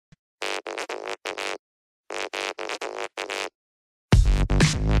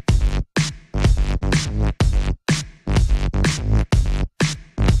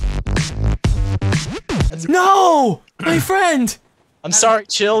No! My friend! I'm sorry,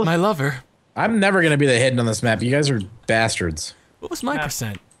 Chill. My lover. I'm never gonna be the hidden on this map. You guys are bastards. What was my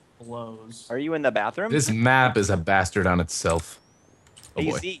percent? Blows. Are you in the bathroom? This map is a bastard on itself. Oh Hey,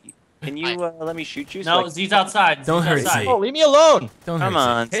 boy. Z, can you let me shoot you? No, So Z's outside. Don't Z's hurt outside. Z. Oh, leave me alone. Don't Come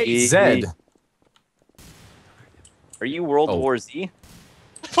hurt Z. on, Hey, Z. Zed. Are you World Oh. War Z?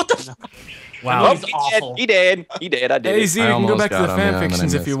 What the? Wow. Oh, he's awful. He did. He did. I did. Hey it. Z, you can go almost back to the got him, yeah, and then I fanfictions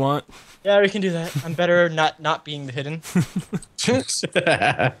if missed. you want. Yeah, we can do that. I'm better not being the hidden.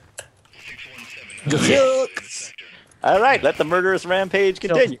 All right, let the murderous rampage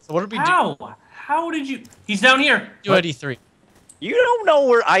continue. So what did we do? How? How did you? He's down here. Do at E3. You don't know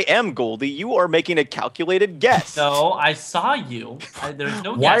where I am, Goldie. You are making a calculated guess. No, I saw you. There's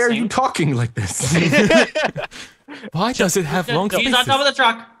no Why are guessing. you talking like this? Why does it have long He's spaces? on top of the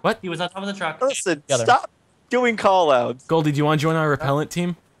truck. What? He was on top of the truck. Listen, Together. stop doing call-outs. Goldie, do you want to join our repellent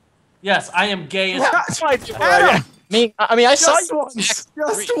team? Yes, I am gay as Adam, I mean, I saw you. Just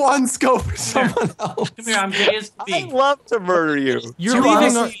one scope for someone else. Come here, I'm gay as I B. love to murder you. You're Do you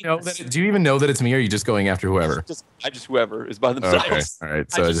leaving. honestly know that do you even know that it's me, or are you just going after whoever? I just whoever is by themselves. Okay, all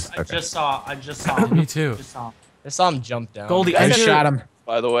right. So I I just okay. saw him. Me too. Just saw him. I saw him jump down. Goldie, I enter, shot him.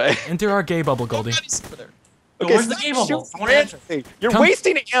 By the way. enter our gay bubble, Goldie. Where's the stop game bubble? shooting I want to enter. randomly. You're Come-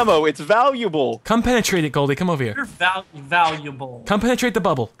 wasting ammo. It's valuable. Come penetrate it, Goldie. Come over here. You're valuable. Come penetrate the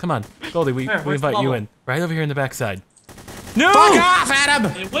bubble. Come on, Goldie. We Where's the invite you bubble? in. Right over here in the backside. No! Fuck off,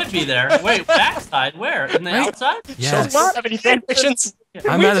 Adam! It would be there. Wait, backside? Where? In the Right. outside? Yes. Don't have any fanfictions.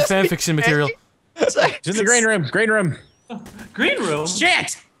 I'm out of fanfiction material. It's in the green room. Green room. Green room?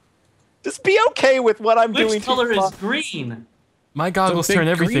 Shit! Just be okay with what I'm doing. Which color to is green? My goggles It's a turn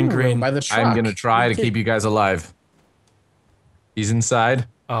big everything room green. by the truck. I'm gonna try to keep you guys alive. He's inside.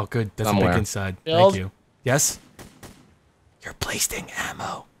 Oh, good. That's a Somewhere. big inside. Build. Thank you. Yes? You're placing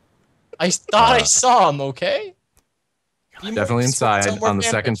ammo. I thought I saw him. Okay. Definitely inside Some more on the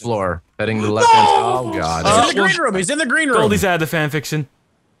second fanfictions. floor, heading to the left hand. Oh god. He's in the green room. He's in the green room. Goldie's out of the fanfiction.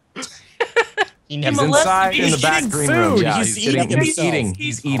 He He's never inside in the He's back eating green room. food. Yeah, He's he's eating eating. He's himself. eating.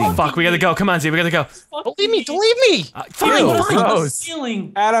 He's eating. Fuck, we gotta go. Come on, Z, we gotta go. Don't leave me. Don't leave me. Fine, Ew, fine. gross.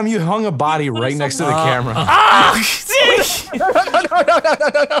 Ceiling. Adam, you hung a body What right is next to so the wrong? camera. Ah! Z!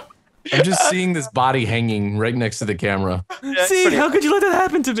 I'm just seeing this body hanging right next to the camera. Z, how could you let that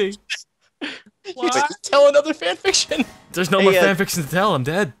happen to me? Tell another fanfiction. There's no more Hey, fanfiction to tell. I'm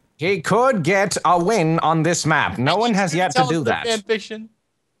dead. He could get a win on this map. No one has yet to Tell do another that. Fanfiction.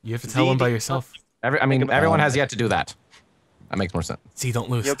 You have to tell one by yourself. Everyone has yet to do that. That makes more sense. Z, don't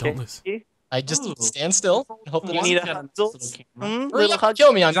lose. You okay? Don't lose. I just Ooh. stand still and hope that You it's need a Got hug. this little camera. Hurry up,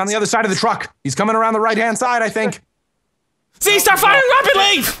 kill me on He's on the other side of the truck. He's coming around the right-hand side, I think. Z, start firing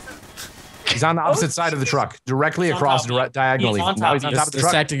rapidly! He's on the opposite side of the truck, directly He's on across top of you. diagonally. He's on Now top he's of on you. top of the This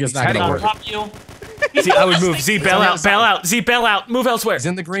truck. tactic is He's not gonna heading work. On top of you. Z, I would move. Z, bail out, bail out. Z, bail out. Move elsewhere. He's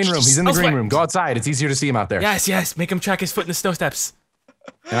in the green room. He's in the green room. Go outside. It's easier to see him out there. Yes, yes. Make him track his foot in the snow steps.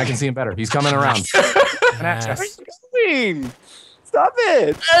 And I can see him better. He's coming around. Yes. Queen, stop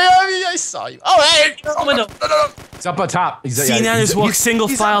it. I saw you. Oh, hey! Window. He's up atop. He's, Z Nanners walks single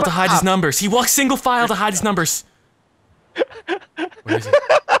he's file up to hide his top. numbers. He walks single file to hide his numbers. Where is he?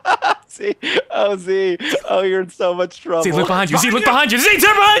 See, oh Z, oh you're in so much trouble. Z, look behind you. Z, look behind you. Z,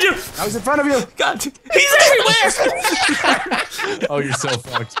 turn behind you. I was in front of you. God, he's everywhere. Oh, you're so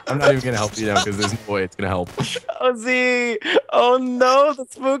fucked. I'm not even gonna help you now because there's no way it's gonna help. Oh Z, oh no, the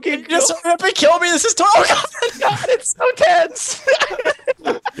spooky. Just hurry up and kill me. This is total. God, it's so tense.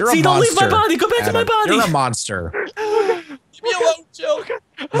 You're a Z, don't leave my monster, body. Go back to my Adam. body. You're a monster. Leave me alone, Jill.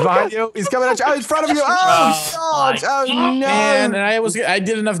 He's behind you. He's coming at you. Oh, in front of you. Oh, God. Oh, no. Man, and I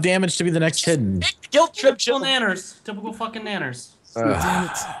did enough damage to be the next hidden. Guilt trip, Typical Jill. nanners. Typical fucking nanners. Damn it.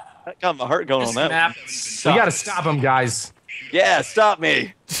 I got my heart going This on that. map We gotta stop him, guys. Yeah, stop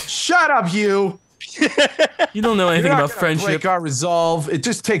me. Shut up, you. You don't know anything You're not about gonna friendship. break our resolve. It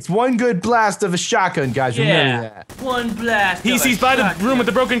just takes one good blast of a shotgun, guys. Remember Yeah. that. One blast. He's by the room with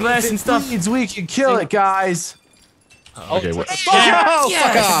the broken glass and stuff. Needs we can kill it, guys. Okay, what? Oh,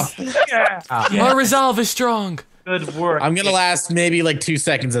 Yes. fuck off. Our resolve is strong. Good work. I'm gonna last maybe like 2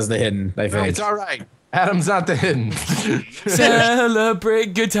 seconds as the hidden, I think. It's all right. Adam's not the hidden.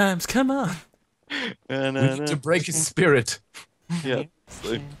 Celebrate good times. Come on. We need to break his spirit. Yeah.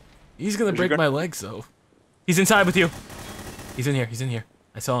 He's gonna break my legs though. He's inside with you. He's in here. He's in here.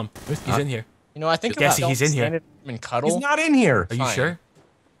 I saw him. He's in here. You know, I think Gassy, about he's in here. standing and cuddle. He's not in here. Are you Fine. sure?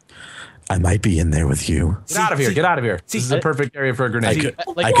 I might be in there with you. Get out of here. Get out of here. See, This is a perfect area for a I grenade. could,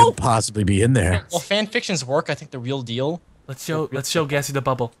 like, I could possibly be in there. Well, fan fictions work. I think the real deal. Let's show Gassy the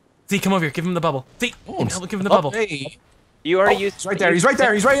bubble. Z, come over here. Give him the bubble. Z, help him give him the Oh, bubble. hey. You already used. He's right there. He's right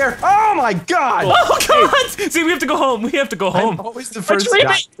there. He's right here. Oh my God! Oh God! See, we have to go home. We have to go home. I'm always the first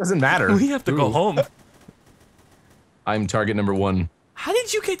guy. Doesn't matter. We have to go home. I'm target number 1. How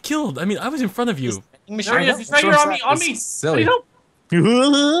did you get killed? I mean, I was in front of you. There he is. He's right here on me. On me. Silly.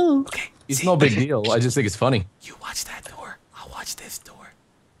 Okay. It's no big deal. I just think it's funny. You watch that door. I'll watch this door.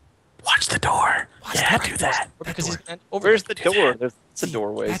 Watch the door. Watch that do that. Because he's Where's the door? There's a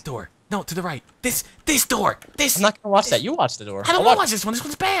doorway. That door. No, to the right. This door. This. I'm not gonna watch that. You watch the door. I don't want to watch this one. This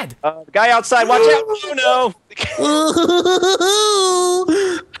one's bad. The guy outside. Watch out! Oh no!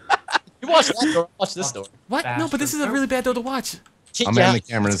 You watch that door. Watch this door. What? No, but this is a really bad door to watch. I'm Yeah, on the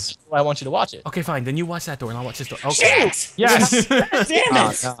cameras. I want you to watch it. Okay, fine. Then you watch that door, and I'll watch this door. Okay. Yes.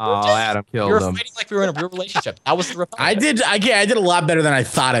 Damn it! Oh, Adam You were killed him. fighting like we were in a real relationship. That was the reply. I did a lot better than I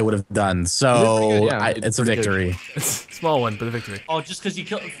thought I would have done. So Yeah, it's a pretty good. victory. Small one, but a victory. Oh, just because you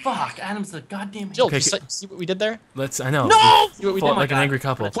killed. Fuck, Adam's the goddamn. Jill, Okay, you see what we did there? I know. No! See what we Fought did? like an angry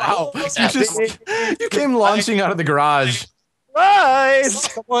couple. Wow. Exactly. You came launching out of the garage.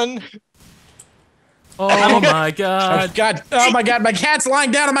 Rise! Someone. Oh my Oh God. God! Oh my God! My cat's lying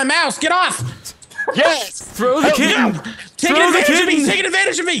down on my mouse. Get off! Yes! Throw the kitten. Taking Throw the advantage of me! kitten. Taking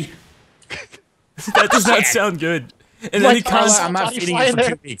advantage of me! That does not sound good. In My any God. context, I'm not Johnny feeding fly it for there.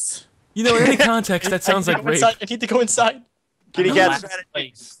 2 weeks. you know, in any context, that sounds I like need to go rape. inside. I need to go inside. Kitty Last cat's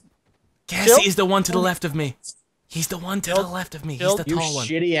place. Cassie is the one to the left of me. He's the one to the left of me. He's the You tall one.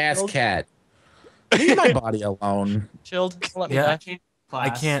 shitty ass cat. Leave my body alone. Chilled. Don't let me Yeah. die. I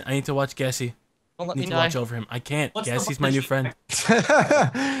can't. I need to watch Cassie. Don't let I me need to die. watch over him. I can't. What's the Cassie's my new friend.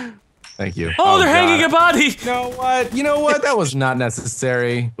 Thank you. Oh, they're God. hanging a body. You know what? You know what? That was not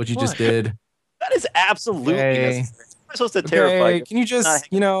necessary. What you just What? did. That is absolutely Okay. necessary. We're supposed to terrify Okay. you. Can you just,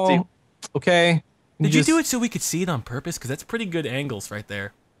 See. okay? Did you do it so we could see it on purpose? Because that's pretty good angles right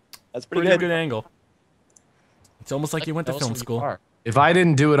there. That's pretty Pretty good. good angle. It's almost like you went to film school. If I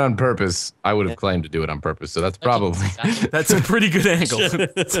didn't do it on purpose, I would have claimed to do it on purpose. So that's probably. That's a pretty good angle.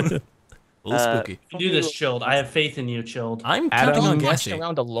 A little spooky. You do this, Chilled. I have faith in you, Chilled. I'm Adam? counting on I'm Cassie. walking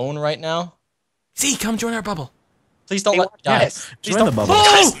around alone right now. See, come join our bubble. Please don't Hey, let me die. yes. Please Join don't. the bubble.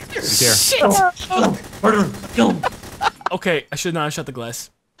 Oh! Here. Shit! Murder! Kill him! Okay, I should not have shut the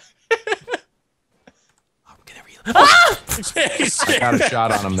glass. I'm gonna reload. Ah! I got a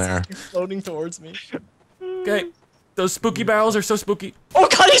shot on him there. He's floating towards me. Okay, those spooky barrels are so spooky. Oh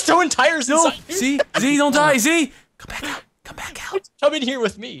God, he's throwing tires No, inside. Z, don't die, Z. Come back out. Come back out. Come in here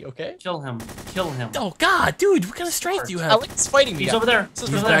with me, okay? Kill him. Kill him. Oh God, dude, what kind of strength do you have? Alex is fighting me. He's over there. He's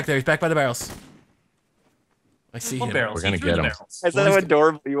back there. He's back by the barrels. I see What him. barrels? We're gonna He threw get the him. barrels. Is that how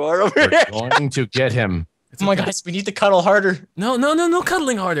adorable you are over here? We're going to get him. It's Oh my okay. guys, we need to cuddle harder. No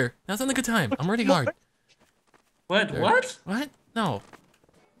cuddling harder. Now's not a good time. I'm already hard. What? What? What? No.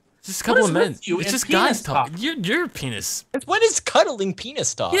 It's just a couple is of men. with you? It's It's just guys penis talk. talking. You're a penis. When is cuddling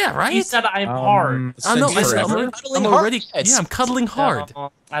penis talk? Yeah, right? He said I'm hard. I know. Since forever. Cuddling I'm hard? already. Yes. Yeah, I'm cuddling hard.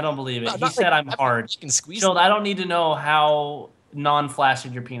 No, I don't believe it. No, He not said like- I'm hard. You can squeeze. Chilled, I don't need to know how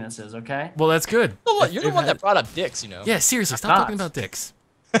non-flaccid your penis is, okay? Well, that's good. You're the one that brought up dicks, you know. Yeah, seriously, stop not. talking about dicks.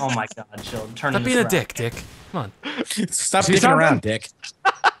 Oh my god, Chilled. Turn Stop this being a around. dick, Dick. Come on. Stop See dicking something? around, Dick.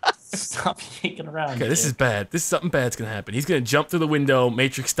 Stop kicking around. Okay, this dude. is bad. This is something bad's gonna happen. He's gonna jump through the window,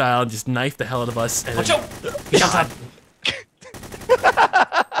 Matrix style, and just knife the hell out of us. And Watch then, out! He's outside.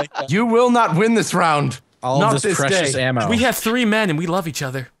 You will not win this round. All Not of this this precious day. ammo. we have 3 men and we love each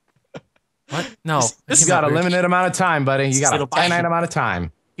other. What? No. You got a limited amount of time, buddy. You got a Little finite passion. amount of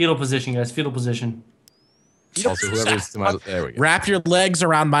time. Fetal position, guys. Fetal position. Also, whoever's to my there we go. Wrap your legs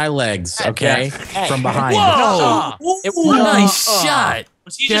around my legs, okay? From behind. Whoa! It What a was nice shot!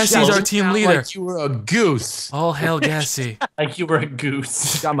 Was he just Gassie's yelling our team leader. Like you were a goose. All hail Gassy. like you were a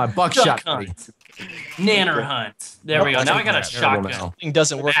goose? Got my buckshot, Duck buddy. hunt. Nanner hunt. There we go. Now I got a Terrible shotgun. now. thing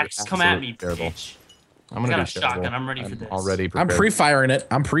doesn't work. Max, come at me, Terrible. bitch. I'm I gonna got be a shotgun. terrible. I'm ready for this. Already I'm prepared. pre-firing it.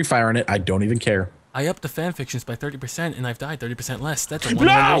 I'm pre-firing it. I don't even care. I upped the fan fictions by 30% and I've died 30% less. That's a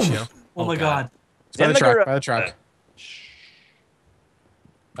 1-1 ratio. Oh my god. By the the truck. gar- By the truck.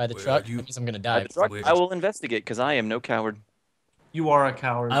 By the Where truck, are you? that means I'm gonna die. I will investigate because I am no coward. You are a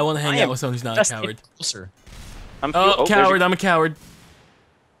coward. I want to hang I out am with someone who's not a Just coward. get closer. I'm Oh, there's coward. your- I'm a coward.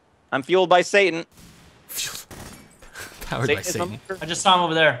 I'm fueled by Satan. Coward by Satan is Satan. my I just saw him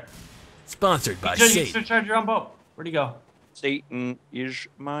over there. Sponsored by You Satan. should charge your own boat. Where'd he go? Satan is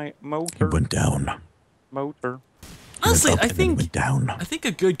my motor. Went down. Motor. Honestly, Went I up and then think went down.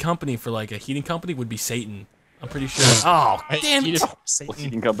 a good company for like a heating company would be Satan. I'm pretty sure. Oh, damn it. Satan.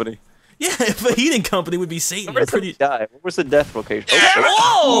 Heating company. Yeah, if a heating company would be Satan, I'm Where's pretty. the die? What was the death location?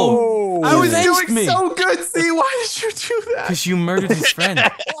 Whoa! I was Avenged doing me. so good, Jesse, why did you do that? Because you murdered his friend.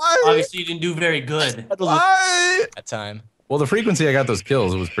 Why? Obviously, you didn't do very good. Why? That time. Well, the frequency I got those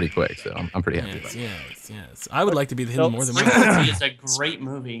kills was pretty quick, so I'm pretty happy about it. Yes. I would like to be the hidden more than one. It's a great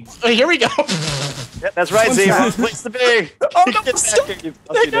movie. Oh, here we go. Yeah, that's right, Z. Wrong place to be. Oh, no, Get back here, you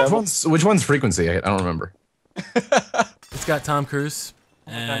fucking devil. Which one's frequency? I don't remember. It's got Tom Cruise.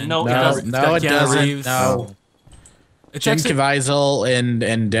 And No, No, doesn't. no, it Keanu doesn't. Reeves. No. It's Jim actually, Caviezel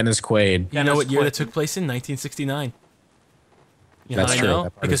and Dennis Quaid. you know what year Quaid. that took place in? 1969. You know That's how I true. know? That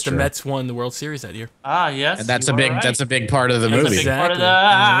part Because is the true. Mets won the World Series that year. Ah, yes. And that's you a are big right. that's a big part of the That's a movie. big part of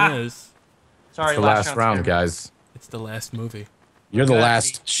Exactly. the- It is. Sorry, The last round's round, good. guys. It's the last movie. You're The the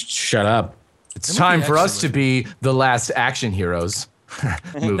last. Shut up. It's That time movie for us actually to be the last action heroes.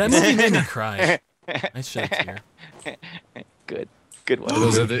 That movie made me cry. I shed a tear. Good one.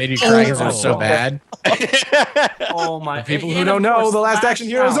 Those are the Made you cry because it was so Oh. bad. Oh my! people and who of don't know, course, The Last Action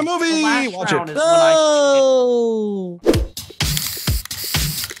Hero is a round- movie. the last Watch it. round is when I- No.